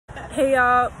Hey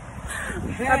y'all,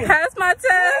 I passed my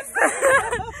test.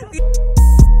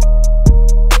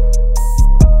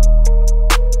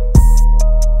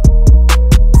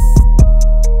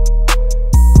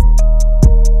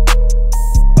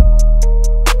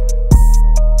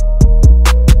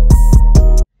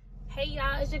 Hey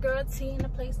y'all, it's your girl T in the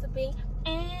place to be.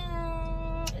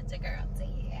 It's your girl T.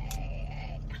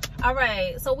 All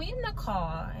right, so we in the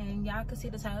car and y'all can see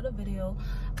the title of the video.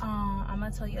 I'm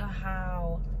gonna tell you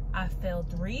how I failed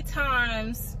 3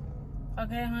 times.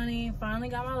 Okay, honey, finally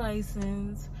got my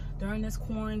license during this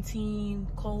quarantine,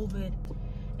 COVID.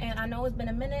 And I know it's been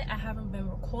a minute, I haven't been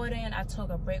recording. I took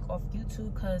a break off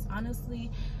YouTube because honestly,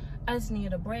 I just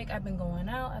needed a break. I've been going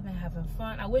out, I've been having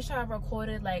fun. I wish I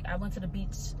recorded, like I went to the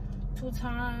beach 2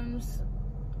 times.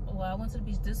 Well, I went to the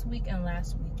beach this week and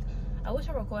last week. I wish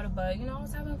I recorded, but you know, I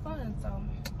was having fun. So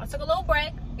I took a little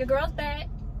break. Your girl's back.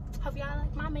 Hope y'all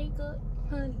like my makeup,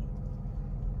 honey.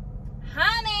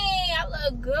 Honey, I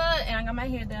look good. And I got my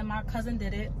hair done. My cousin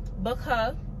did it. Book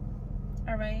her.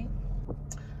 All right.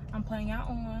 I'm putting y'all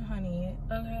on, honey.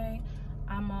 Okay.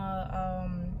 I'm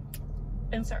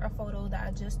insert a photo that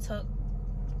I just took.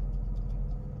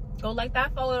 Go like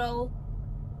that photo.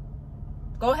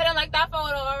 Go ahead and like that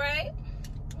photo, all right?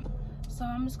 So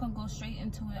I'm just gonna go straight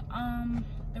into it.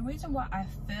 The reason why I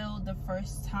failed the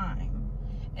first time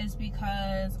is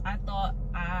because I thought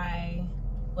I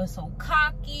was so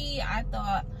cocky. I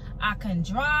thought I can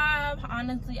drive.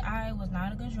 Honestly, I was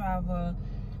not a good driver.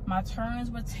 My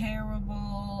turns were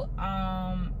terrible.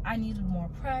 I needed more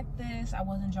practice. I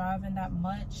wasn't driving that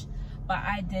much, but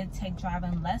I did take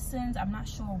driving lessons. I'm not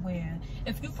sure where.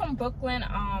 If you're from Brooklyn,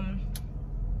 I'm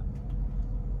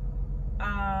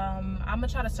gonna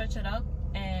try to search it up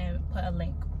and put a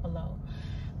link below.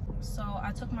 So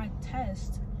I took my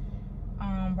test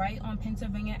right on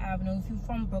Pennsylvania Avenue. If you're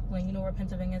from Brooklyn, you know where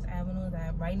Pennsylvania Avenue is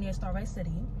at, right near Starlight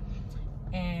City.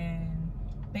 And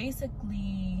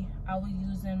basically I was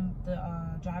using the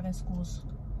driving school's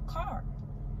car,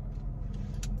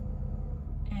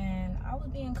 and I was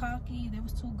being cocky. There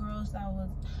was 2 girls that was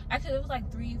actually, it was like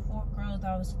 3-4 girls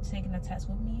that was taking the test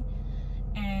with me,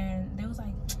 and they was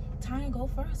like, Tanya, go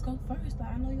first. Like,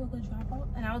 I know you're a good driver.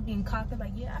 And I was being cocky,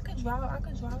 like, yeah, I could drive.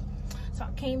 So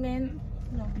I came in,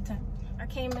 you know, pretend. I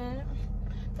came in,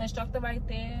 the instructor right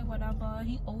there, whatever.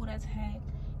 He old as heck.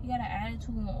 He got an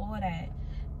attitude and all that.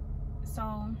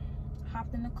 So,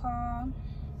 hopped in the car.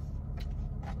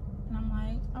 And I'm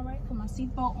like, all right, put my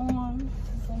seatbelt on.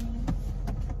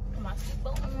 Put my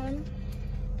seatbelt on.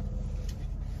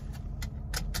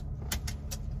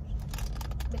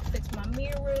 Fix my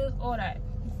mirrors, all that.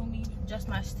 For me, adjust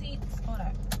my seats, all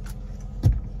that.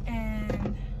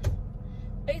 And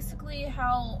basically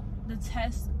how the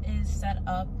test is set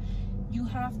up, you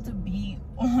have to be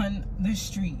on the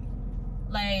street.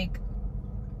 Like,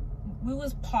 we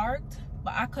was parked,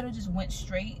 but I could have just went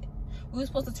straight. We were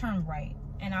supposed to turn right,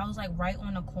 and I was like right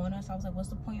on the corner. So I was like, what's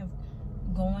the point of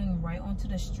going right onto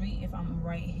the street if I'm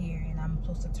right here and I'm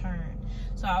supposed to turn?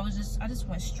 So I just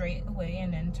went straight away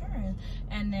and then turned.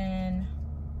 And then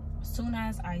as soon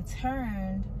as I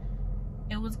turned,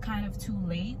 it was kind of too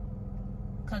late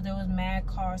because there was mad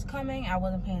cars coming. I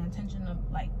wasn't paying attention to,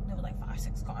 like, there were like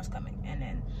 5-6 cars coming. And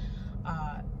then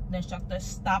the instructor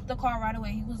stopped the car right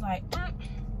away. He was like,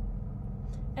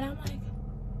 and I'm like,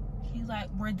 he's like,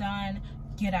 we're done,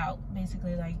 get out,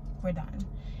 basically, like, we're done.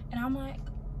 And I'm like,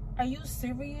 are you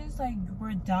serious? Like,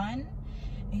 we're done?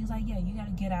 And he's like, yeah, you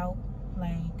gotta get out.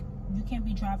 Like, you can't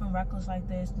be driving reckless like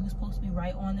this. You're supposed to be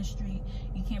right on the street.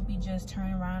 You can't be just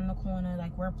turning around the corner.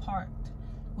 Like, we're parked.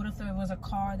 What if there was a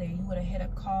car there? You would have hit a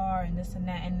car and this and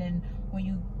that. And then when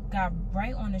you got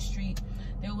right on the street,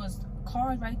 there was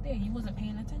cars right there. You wasn't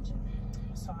paying attention.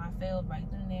 So I failed right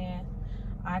then and there.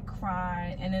 I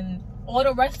cried. And then all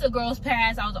the rest of the girls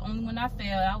passed. I was the only one that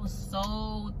failed. I was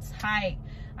so tight.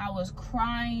 I was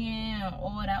crying and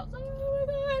all that. I was like, oh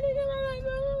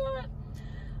my God.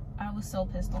 I was so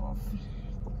pissed off.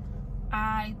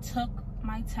 I took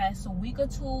my test a week or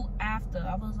 2 after.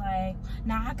 I was like,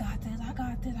 nah, I got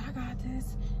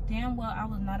this. Damn well, I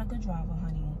was not a good driver,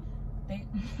 honey.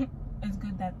 It's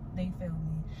good that they failed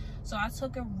me. So I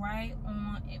took it right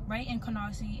in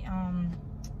Canarsie,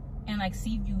 in like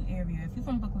Seaview area. If you're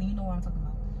from Brooklyn, you know what I'm talking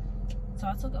about. So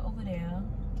I took it over there.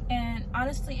 And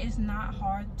honestly, it's not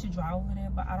hard to drive over there,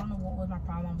 but I don't know what was my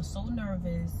problem. I was so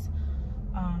nervous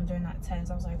during that test.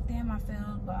 I was like, damn, I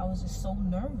failed, but I was just so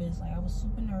nervous. Like, I was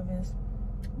super nervous.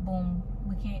 Boom,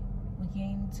 we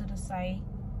came to the site.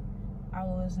 I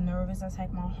was nervous as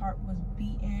heck. My heart was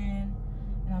beating,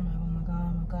 and And I'm like, oh my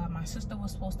god, oh my god. My sister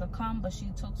was supposed to come, but she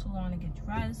took too long to get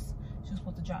dressed. She was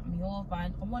supposed to drop me off. But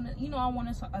I wanted, you know, I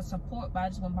wanted a support, but I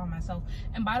just went by myself.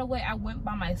 And by the way, I went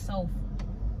by myself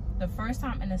the first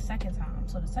time and the second time.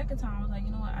 So the second time I was like, you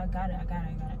know what, I got it.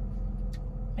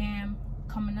 Bam,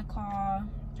 come in the car.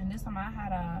 And this time I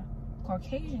had a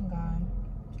Caucasian guy.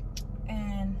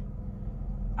 And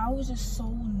I was just so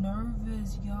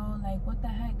nervous, yo. Like, what the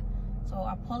heck? So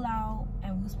I pull out,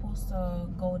 and we were supposed to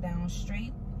go down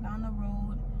straight down the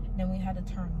road. Then we had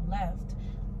to turn left.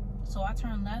 So I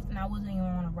turned left, and I wasn't even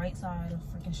on the right side of the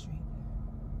freaking street.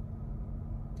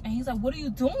 And he's like, what are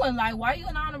you doing? Like, why are you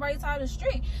not on the right side of the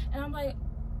street? And I'm like,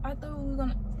 I thought we were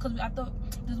gonna, because I thought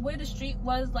the way the street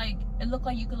was, like, it looked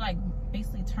like you could, like,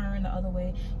 basically turn the other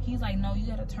way. He's like, no, you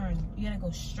gotta turn. You gotta go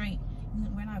straight.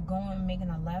 We're not going, making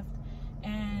a left.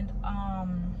 And,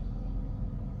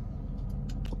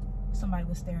 somebody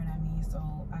was staring at me, so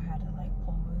I had to, like,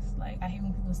 pause. Like, I hate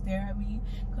when people stare at me,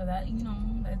 because I, you know,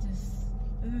 that just,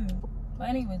 ugh. But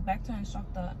anyways, back to the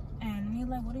instructor, and he's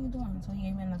like, what are you doing? So he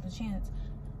gave me another chance.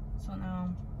 So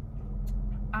now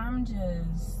I'm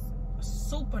just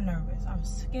super nervous. I'm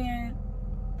scared.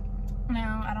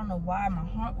 Now I don't know why my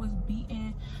heart was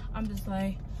beating. I'm just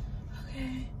like,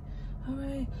 okay,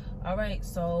 all right.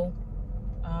 So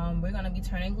we're gonna be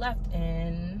turning left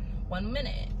in 1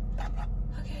 minute.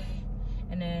 Okay.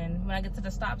 And then when I get to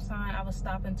the stop sign, I was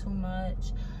stopping too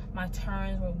much. My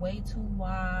turns were way too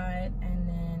wide. And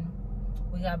then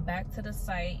we got back to the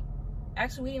site.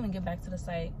 Actually, we didn't even get back to the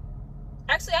site.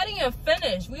 Actually, I didn't even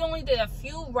finish. We only did a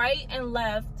few right and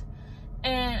left.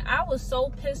 And I was so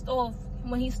pissed off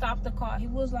when he stopped the car. He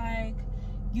was like,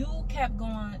 you kept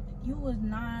going. You was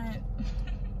not,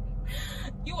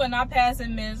 you were not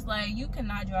passing, miss. Like, you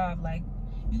cannot drive. Like,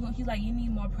 he's like, you need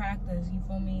more practice. You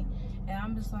feel me? And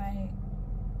I'm just like,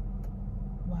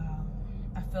 wow.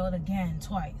 I failed again,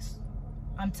 twice.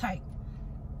 I'm tight.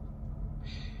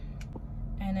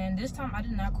 And then this time I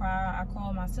did not cry. I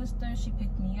called my sister. She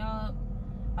picked me up.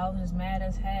 I was just mad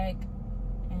as heck.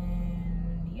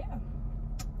 And yeah.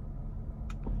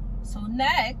 So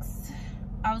next,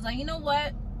 I was like, you know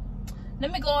what?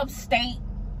 Let me go upstate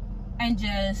and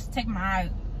just take my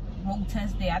road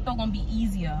test there. I thought it was gonna be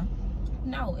easier.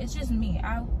 No, it's just me.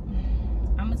 I'm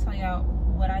gonna tell y'all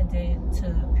what I did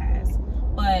to pass.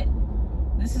 But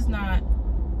this is not,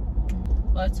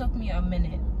 well, it took me a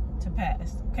minute to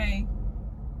pass, okay?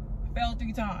 I failed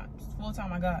 3 times. 4th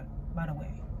time I got it, by the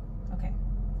way. Okay.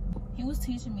 He was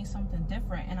teaching me something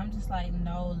different, and I'm just like,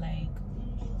 no, like,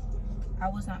 I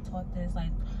was not taught this,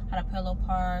 like, how to parallel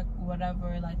park,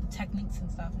 whatever, like, the techniques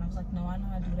and stuff. And I was like, no, I know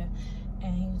how to do that.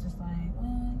 And he was just like,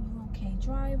 well, you're okay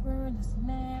driver, this and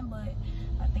that, but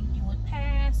I think you would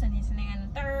pass, and this and that, and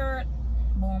the third.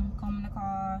 Boom, come in the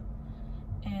car.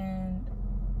 And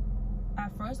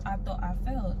at first, I thought I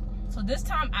failed. So this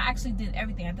time, I actually did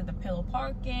everything. I did the parallel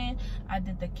parking, I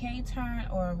did the K-turn,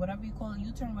 or whatever you call it,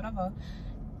 U-turn, whatever.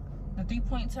 The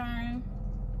 3-point turn.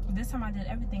 This time I did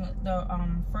everything. The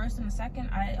first and the second,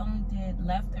 I only did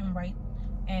left and right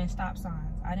and stop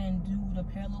signs. I didn't do the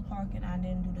parallel parking. I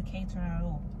didn't do the K-turn at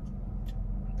all.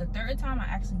 The 3rd time I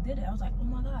actually did it, I was like, oh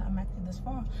my god, I'm actually this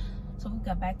far. So we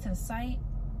got back to the site.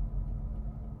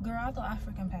 Girl, I thought I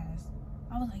freaking passed.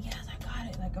 I was like, yes, I got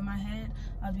it. Like, in my head,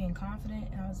 I was being confident,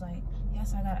 and I was like,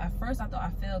 yes, I got it. At first, I thought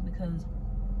I failed because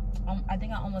I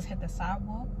think I almost hit the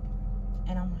sidewalk,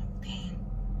 and I'm like, dang.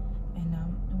 And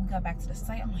we got back to the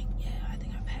site. I'm like, yeah, I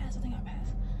think I passed.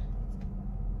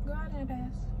 Girl, I didn't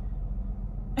pass.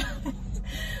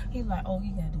 He's like, oh,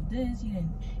 you gotta do this. You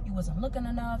wasn't looking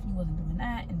enough. You wasn't doing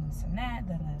that, and this and that,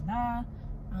 da-da-da.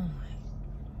 I'm like,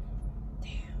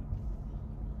 damn.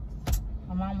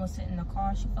 My mom was sitting in the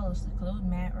car. She fell asleep because it was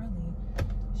mad early.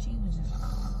 She was just,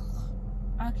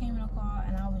 I came in the car,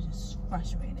 and I was just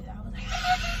frustrated. I was like,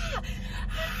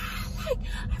 like,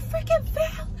 I freaking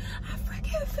failed.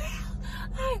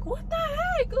 Like, what the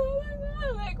heck? Oh my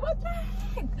god, like, what the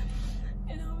heck?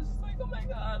 And I was just like, oh my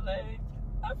god, like,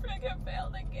 I freaking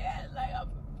failed again. Like, I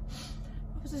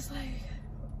was just like,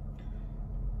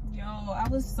 yo, I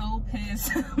was so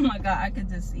pissed. Oh my god, I could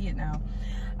just see it now.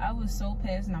 I was so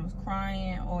pissed, and I was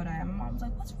crying, all that. My mom was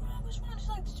like, what's wrong? She's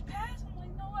like, did you pass? I'm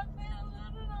like, no, I failed.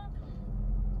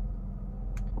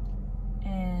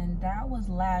 And that was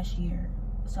last year.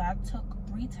 So I took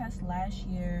 3 tests last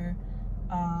year,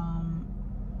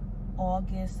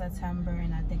 August, September,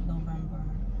 and I think November.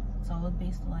 So it was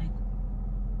basically like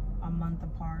a month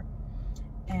apart.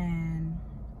 And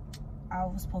I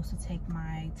was supposed to take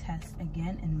my test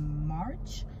again in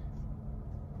March.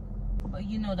 But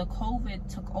you know, the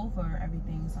COVID took over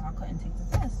everything, so I couldn't take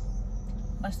the test.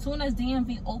 As soon as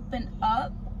DMV opened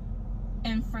up,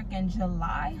 in freaking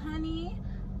July, honey,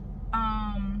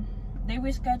 they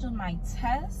rescheduled my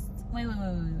test.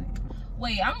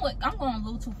 Wait, I'm going a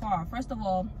little too far. First of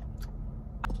all,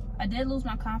 I did lose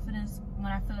my confidence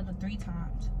when I failed it 3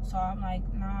 times. So I'm like,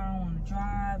 nah, I don't want to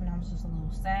drive, and I was just a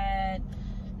little sad.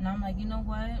 And I'm like, you know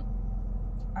what?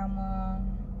 I'm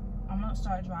gonna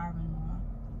start driving more.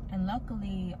 And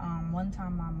luckily, one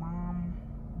time my mom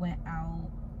went out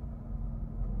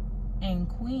in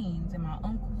Queens, and my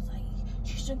uncle was like,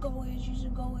 "You should go here, you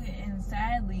should go here." And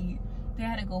sadly, they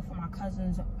had to go for my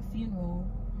cousin's funeral.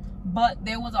 But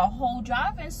there was a whole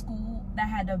driving school that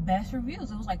had the best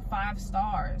reviews. It was like 5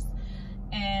 stars.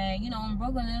 And, you know, in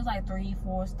Brooklyn, it was like 3,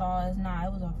 4 stars. Nah,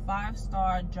 it was a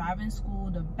 5-star driving school,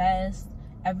 the best.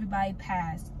 Everybody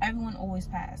passed. Everyone always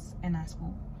passed in that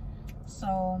school.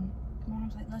 So,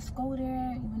 Mom's like, let's go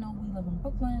there. Even though we live in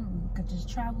Brooklyn, we could just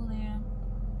travel there.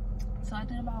 So I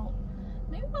did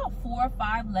maybe about 4 or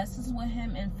 5 lessons with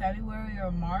him in February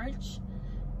or March.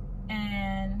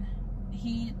 And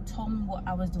he told me what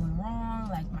I was doing wrong,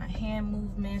 like my hand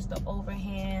movements, the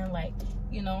overhand, like,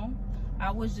 you know,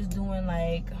 I was just doing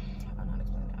like, I don't know how to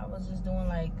explain it. I was just doing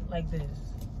like this.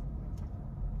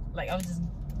 Like I was just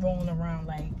rolling around,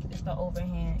 like it's the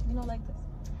overhand, you know, like this,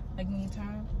 like when you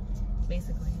turn,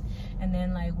 basically. And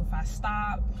then like if I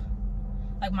stop,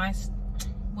 like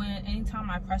anytime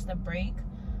I press the brake,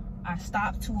 I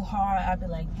stop too hard, I'd be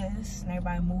like this, and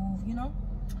everybody move, you know.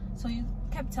 So you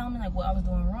kept telling me like what I was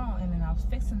doing wrong, and then I was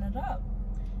fixing it up,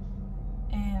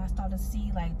 and I started to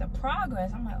see like the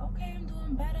progress. I'm like, okay, I'm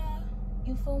doing better,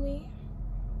 you feel me?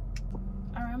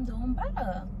 All right, I'm doing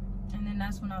better. And then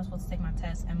that's when I was supposed to take my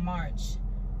test in March.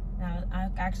 Now I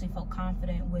actually felt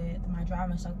confident with my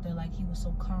driving instructor. Like he was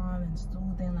so calm and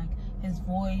soothing, like his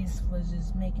voice was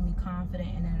just making me confident.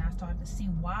 And then I started to see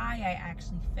why I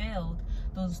actually failed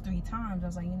those 3 times. I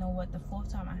was like, you know what, the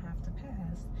 4th time I have to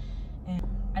pass. And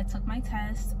I took my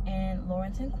test in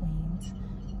Lawrenton, Queens,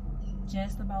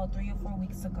 just about 3 or 4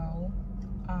 weeks ago.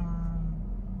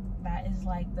 That is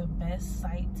like the best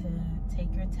site to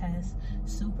take your test.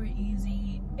 Super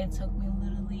easy. It took me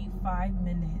literally 5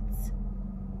 minutes.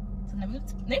 So let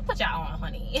me put y'all on,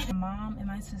 honey. My mom and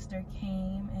my sister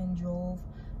came and drove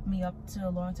me up to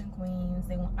Lawrenton, Queens.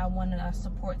 I wanted a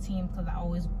support team because I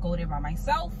always go there by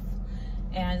myself,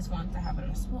 and I just wanted to have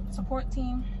a support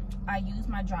team. I used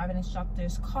my driving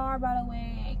instructor's car, by the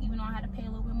way, even though I had to pay a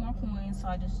little bit more coins.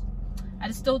 So I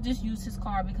still just used his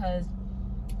car because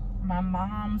my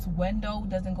mom's window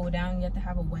doesn't go down. You have to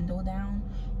have a window down,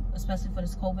 especially for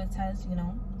this COVID test, you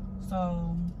know.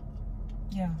 So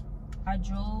yeah, I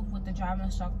drove with the driving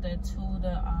instructor to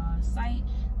the site.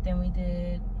 Then we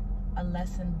did a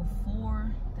lesson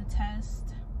before the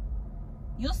test.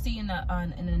 You'll see in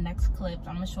the next clip.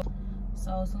 I'm gonna show.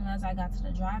 So as soon as I got to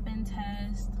the driving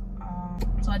test,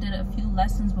 so I did a few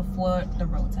lessons before the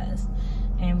road test,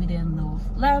 and we did a little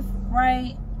left,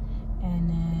 right, and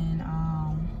then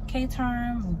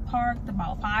K-turn. We parked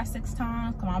about 5-6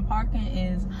 times. Come on, parking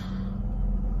is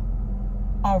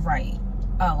all right,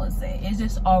 I would say. It's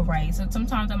just all right. So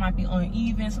sometimes it might be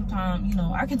uneven. Sometimes, you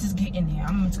know, I can just get in there.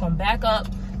 I'm just gonna back up.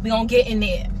 We gonna get in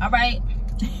there, all right?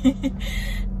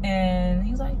 And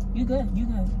he's like, you good,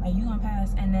 like you gonna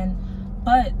pass. And then,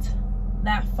 but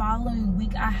that following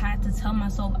week, I had to tell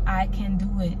myself I can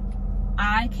do it.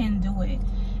 I can do it.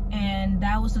 And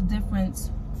that was the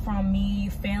difference from me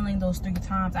failing those 3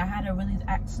 times. I had to really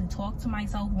actually talk to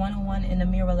myself one-on-one in the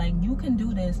mirror, like, you can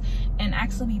do this, and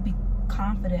actually be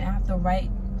confident. I have to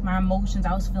write my emotions.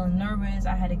 I was feeling nervous.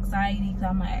 I had anxiety because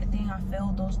I'm like, dang, I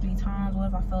failed those 3 times. What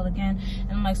if I failed again?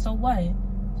 And I'm like, so what?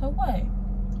 So what?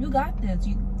 You got this.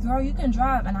 Girl, you can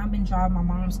drive. And I've been driving my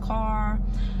mom's car.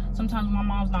 Sometimes when my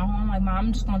mom's not home, I'm like, Mom,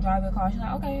 I'm just gonna drive your car. She's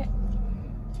like, okay.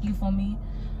 You feel me?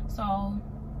 So,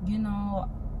 you know,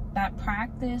 that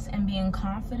practice and being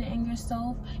confident in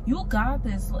yourself, you got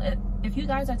this. If you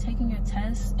guys are taking your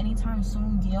tests anytime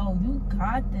soon, yo, you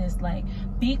got this. Like,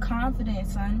 be confident,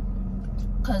 son.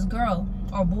 Because girl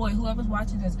or boy, whoever's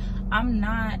watching this, I'm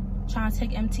not trying to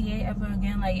take MTA ever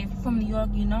again. Like, if you're from New York,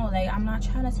 you know, like, I'm not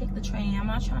trying to take the train.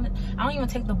 I don't even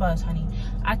take the bus, honey.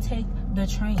 I take the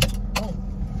train. Oh,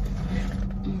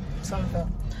 something fell.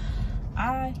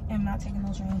 I am not taking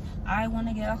no train. I want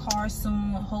to get a car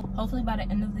soon. Hopefully by the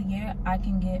end of the year, I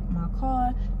can get my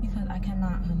car, because I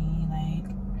cannot, honey.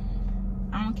 Like,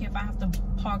 I don't care if I have to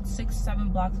park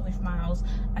 6-7 blocks away from my house.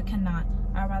 I cannot.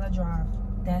 I'd rather drive.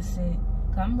 That's it.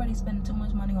 Because I'm already spending too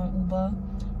much money on Uber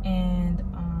and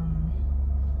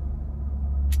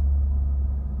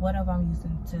whatever I'm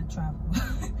using to travel.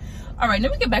 All right,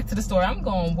 let me get back to the story. I'm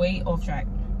going way off track.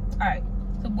 All right,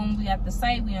 so when we at the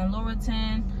site, we in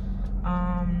Lawrenton.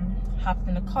 Hopped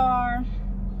in the car.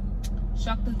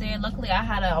 Instructor's there. Luckily, I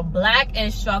had a black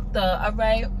instructor. All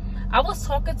right, I was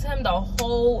talking to him the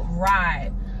whole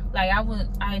ride. Like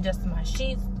I adjusted my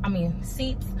seats.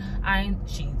 I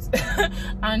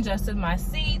adjusted my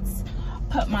seats.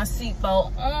 Put my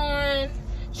seatbelt on.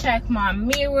 Check my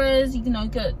mirrors. You know, you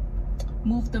could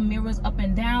move the mirrors up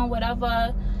and down,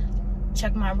 whatever.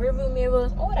 Check my rearview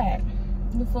mirrors, all that.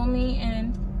 You feel me?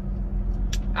 And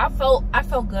I felt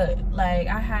good. Like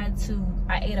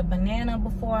I ate a banana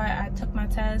before I took my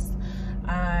test.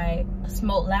 I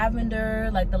smoked lavender,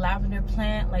 like the lavender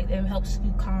plant, like it helps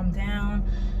you calm down.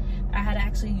 I had to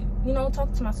actually, you know,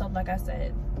 talk to myself, like I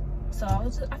said. So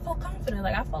I felt confident.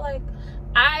 Like I felt like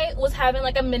I was having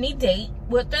like a mini date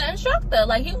with the instructor.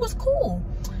 Like he was cool.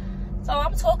 So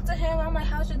I'm talking to him. I'm like,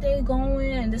 how's your day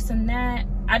going? And this and that.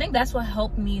 I think that's what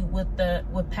helped me with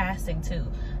passing too.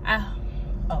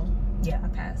 Oh yeah, I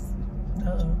passed.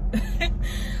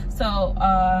 So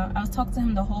I was talking to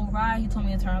him the whole ride. He told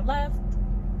me to turn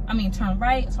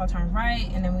right. So I turned right,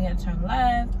 and then we had to turn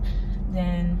left.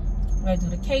 Then we had to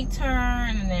do the K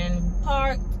turn, and then we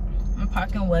parked. My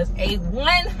parking was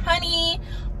A1, honey,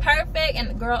 perfect.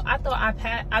 And girl, I thought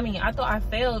I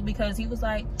failed because he was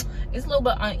like, it's a little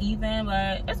bit uneven,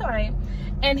 but it's all right.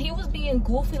 And he was being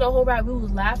goofy the whole ride. We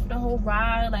was laughing the whole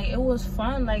ride. Like it was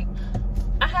fun. Like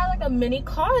I had like a mini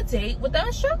car date with the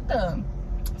instructor.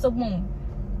 So boom,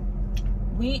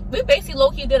 we basically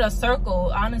low-key did a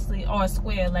circle, honestly, or a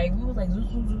square. Like we was like zoop,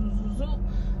 zoop, zoop, zoop, zoop,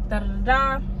 da da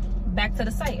da da, back to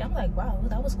the site. I'm like, wow,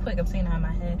 that was quick. I'm saying that in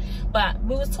my head, but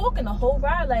we was talking the whole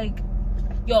ride. Like,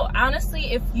 yo,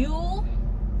 honestly, if you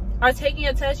are taking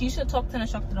a test, you should talk to an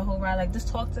instructor the whole ride. Like just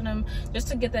talk to them just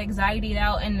to get the anxiety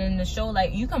out, and then to show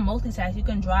like you can multitask. You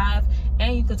can drive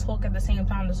and you can talk at the same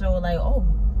time to show like, oh,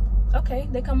 okay,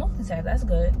 they can multitask. That's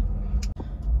good.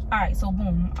 All right, so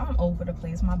boom, I'm over the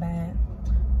place, my bad.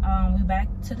 We back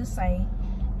to the site,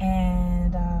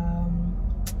 and I'm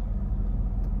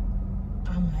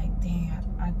like, dang,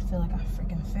 I feel like I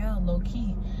freaking failed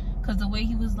low-key, because the way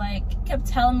he was like, kept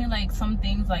telling me like some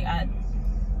things like I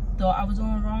thought I was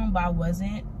doing wrong, but I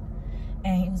wasn't.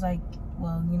 And he was like,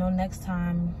 well, you know, next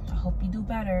time I hope you do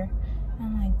better. And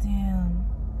I'm like, damn.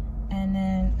 And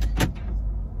then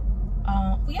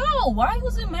yo, why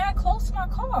was it mad close to my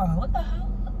car? What the hell?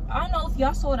 I don't know if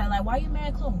y'all saw that. Like, why you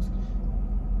mad close?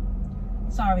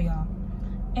 Sorry, y'all.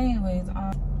 Anyways,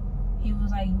 he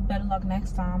was like, better luck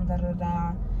next time, da da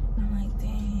da. And I'm like,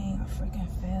 dang, I freaking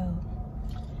failed.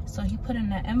 So he put in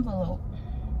that envelope.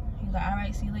 He's like, all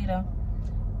right, see you later.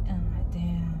 And I'm like,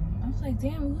 damn. I was like,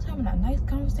 damn, we was having a nice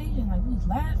conversation. Like, we was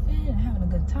laughing and having a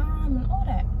good time and all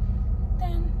that.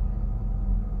 Then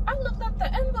I looked at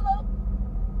the envelope.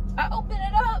 I opened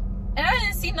it up and I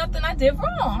didn't see nothing I did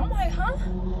wrong. I'm like, huh?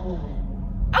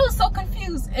 I was so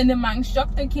confused. And then my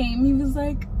instructor came. He was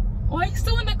like, why are you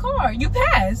still in the car? You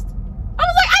passed. I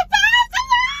was like, I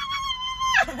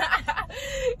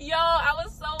passed! Yo, I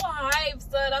was so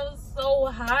hyped, son. I was so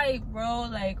hyped, bro.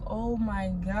 Like, oh my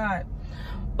God.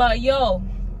 But yo,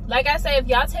 like I said, if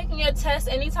y'all taking your test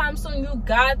anytime soon, you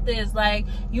got this. Like,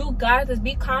 you got this.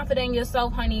 Be confident in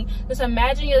yourself, honey. Just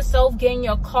imagine yourself getting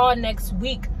your car next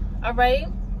week. All right?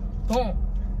 Boom.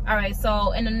 All right,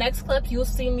 so in the next clip, you'll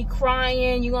see me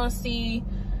crying. You're gonna see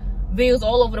videos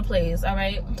all over the place. All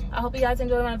right, I hope you guys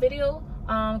enjoyed my video.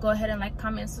 Go ahead and like,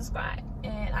 comment, subscribe,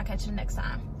 and I'll catch you next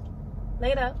time.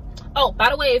 Later. Oh, by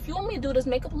the way, if you want me to do this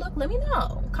makeup look, let me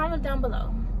know. Comment down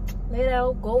below.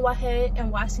 Later. Go ahead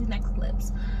and watch these next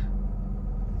clips.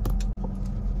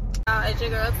 It's your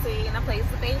girl T, and I place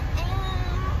to be.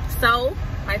 So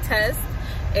my test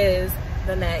is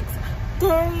the next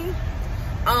day.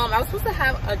 I was supposed to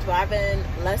have a driving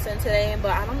lesson today, but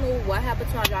I don't know what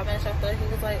happened to my driving instructor. He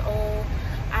was like, oh,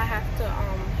 I have to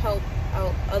help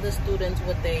out other students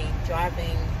with a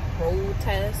driving road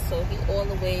test. So he all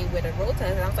the way with a road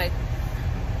test. And I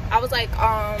was like,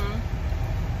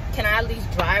 can I at least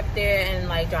drive there and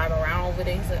like drive around with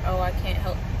it? He said, oh, I can't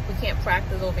help. We can't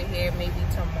practice over here, maybe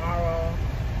tomorrow.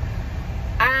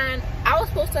 And I was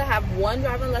supposed to have one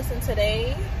driving lesson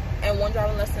today and one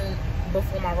driving lesson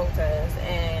before my road test,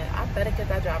 and I better get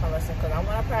that driving lesson because I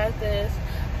want to practice.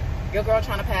 Your girl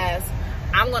trying to pass.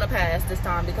 I'm gonna pass this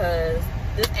time because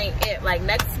this ain't it. Like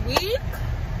next week,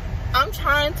 I'm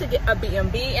trying to get a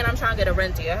B&B and I'm trying to get a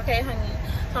rent here. Okay, honey.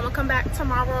 So I'm gonna come back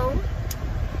tomorrow,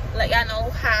 let y'all know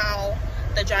how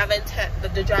the driving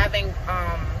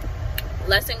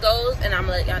lesson goes, and I'm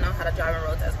gonna let y'all know how the driving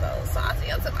road test goes. So I'll see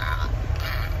y'all tomorrow.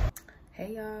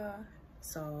 Hey y'all.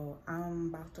 So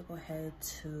I'm about to go ahead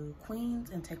to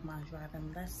Queens and take my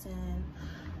driving lesson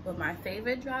with my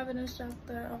favorite driving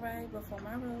instructor, all right, before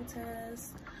my road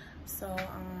test. So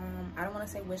I don't want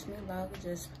to say wish me luck,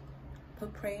 just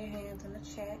put prayer hands in the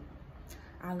chat.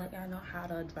 I'll let y'all know how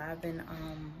the driving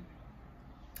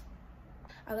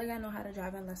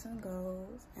lesson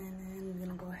goes, and then we're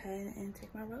gonna go ahead and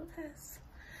take my road test.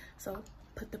 So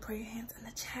put the prayer hands in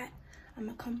the chat. I'm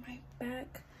gonna come right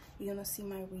back. You're gonna see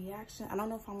my reaction. I don't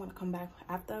know if I'm gonna come back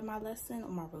after my lesson or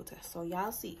my road test, so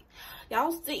y'all see,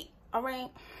 all right?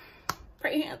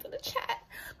 Pray hands in the chat,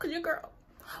 because your girl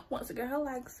wants to get her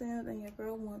license and your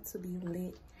girl wants to be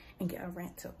lit and get a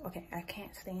rental. Okay, I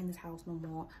can't stay in this house no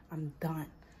more. I'm done.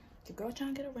 Your girl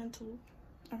trying to get a rental,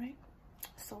 all right?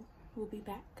 So we'll be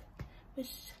back.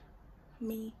 Wish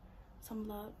me some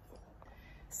love.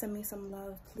 Send me some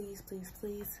love, please, please,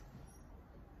 please.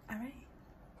 All right.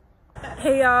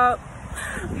 Hey y'all,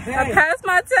 I passed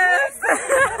my test.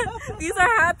 These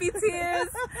are happy tears.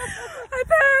 I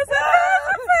passed.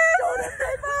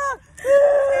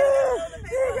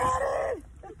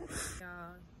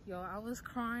 Yo, I was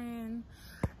crying.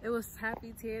 It was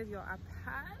happy tears. Yo, I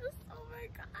passed. Oh my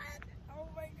god. Oh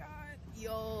my god.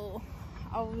 Yo,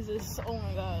 I was just, oh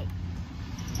my god.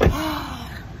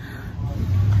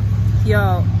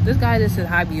 Yo, this guy just said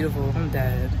hi beautiful. I'm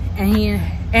dead.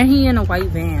 And he in a white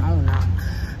van. Oh no.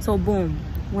 So boom,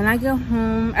 when I get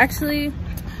home, actually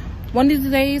one of these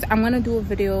days I'm gonna do a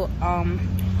video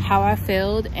how I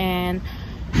failed and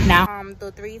now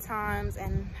the 3 times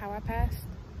and how I passed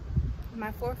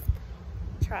my 4th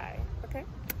try. Okay,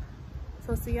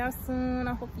 so see y'all soon.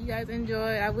 I hope you guys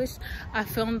enjoy. I wish I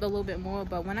filmed a little bit more,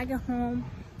 but when I get home,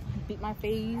 beat my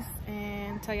face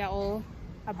and tell y'all all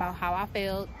about how I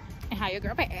failed and how your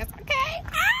girl passed. Okay.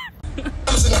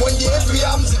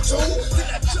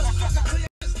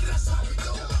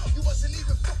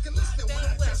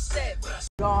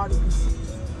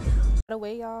 By the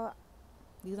way, y'all,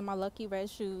 these are my lucky red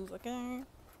shoes. Okay,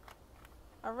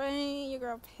 all right, your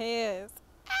girl passed.